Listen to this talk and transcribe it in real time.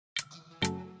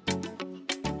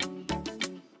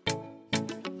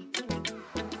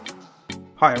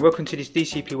Hi and welcome to this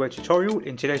DCP web tutorial.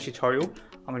 In today's tutorial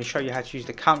I'm going to show you how to use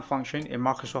the count function in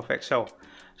Microsoft Excel.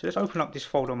 So let's open up this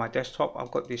folder on my desktop.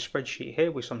 I've got this spreadsheet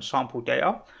here with some sample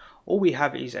data. All we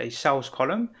have is a sales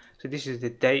column. So this is the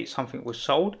date something was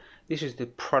sold, this is the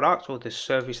product or the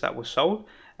service that was sold,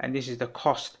 and this is the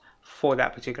cost for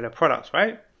that particular product,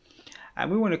 right? And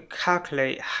we want to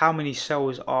calculate how many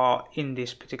cells are in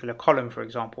this particular column, for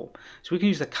example. So we can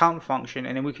use the count function,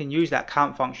 and then we can use that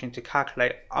count function to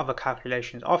calculate other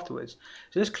calculations afterwards.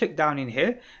 So let's click down in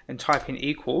here and type in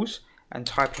equals and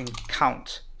type in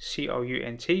count,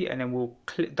 C-O-U-N-T, and then we'll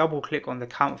double click on the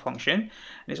count function, and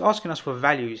it's asking us for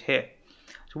values here.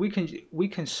 So we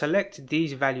can select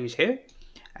these values here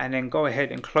and then go ahead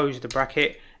and close the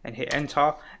bracket and hit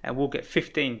enter, and we'll get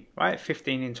 15, right?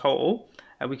 15 in total.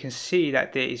 And we can see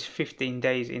that there is 15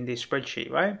 days in this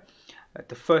spreadsheet, right?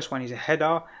 The first one is a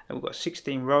header, and we've got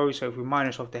 16 rows. So if we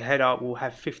minus off the header, we'll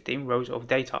have 15 rows of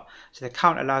data. So the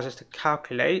count allows us to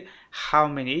calculate how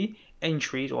many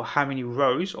entries or how many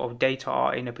rows of data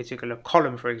are in a particular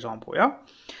column, for example. Yeah.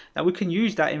 Now we can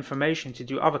use that information to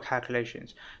do other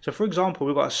calculations. So for example,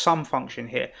 we've got a sum function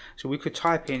here. So we could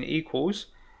type in equals,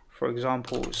 for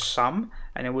example, sum,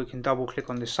 and then we can double click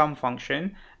on the sum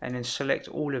function and then select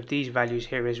all of these values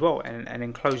here as well, and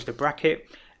then close the bracket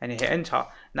and hit enter.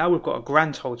 Now we've got a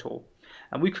grand total,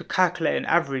 and we could calculate an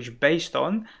average based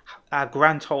on our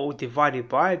grand total divided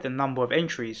by the number of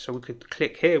entries. So we could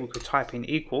click here, we could type in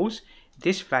equals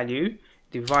this value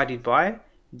divided by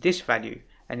this value,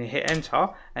 and then hit enter,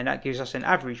 and that gives us an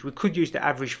average. We could use the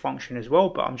average function as well,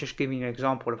 but I'm just giving you an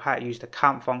example of how to use the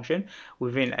count function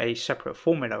within a separate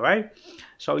formula, right?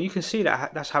 So you can see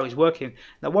that that's how it's working.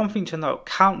 Now one thing to note,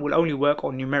 count will only work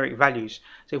on numeric values.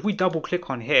 So if we double click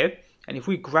on here, and if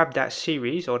we grab that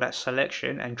series or that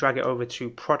selection and drag it over to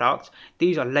product,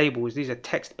 these are labels, these are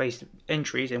text-based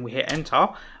entries, and we hit enter,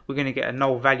 we're going to get a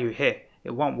null value here.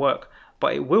 It won't work,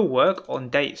 but it will work on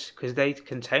dates because they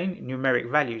contain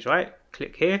numeric values, right?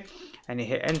 Click here and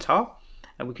hit enter,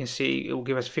 and we can see it will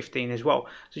give us 15 as well.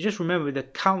 So just remember, the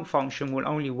count function will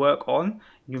only work on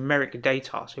numeric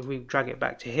data. So if we drag it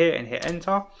back to here and hit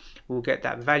enter, we'll get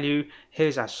that value.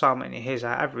 Here's our sum and here's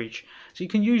our average. So you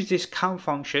can use this count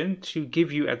function to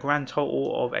give you a grand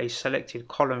total of a selected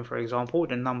column, for example,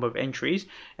 the number of entries,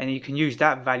 and you can use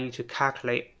that value to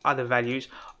calculate other values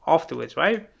afterwards,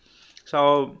 right?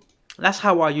 So that's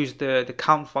how I use the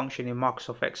count function in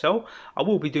Microsoft Excel. I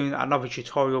will be doing another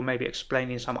tutorial, maybe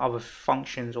explaining some other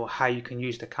functions or how you can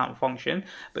use the count function,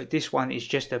 but this one is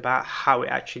just about how it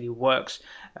actually works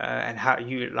and how to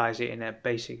utilize it in a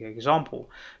basic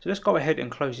example. So let's go ahead and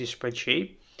close this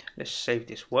spreadsheet. Let's save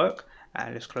this work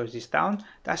and let's close this down.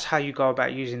 That's how you go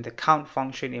about using the count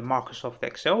function in Microsoft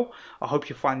Excel. I hope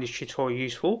you find this tutorial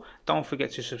useful. Don't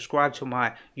forget to subscribe to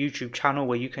my YouTube channel,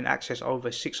 where you can access over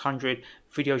 600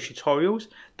 video tutorials.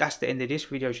 That's the end of this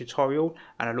video tutorial,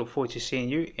 and I look forward to seeing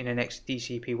you in the next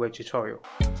DCP web tutorial.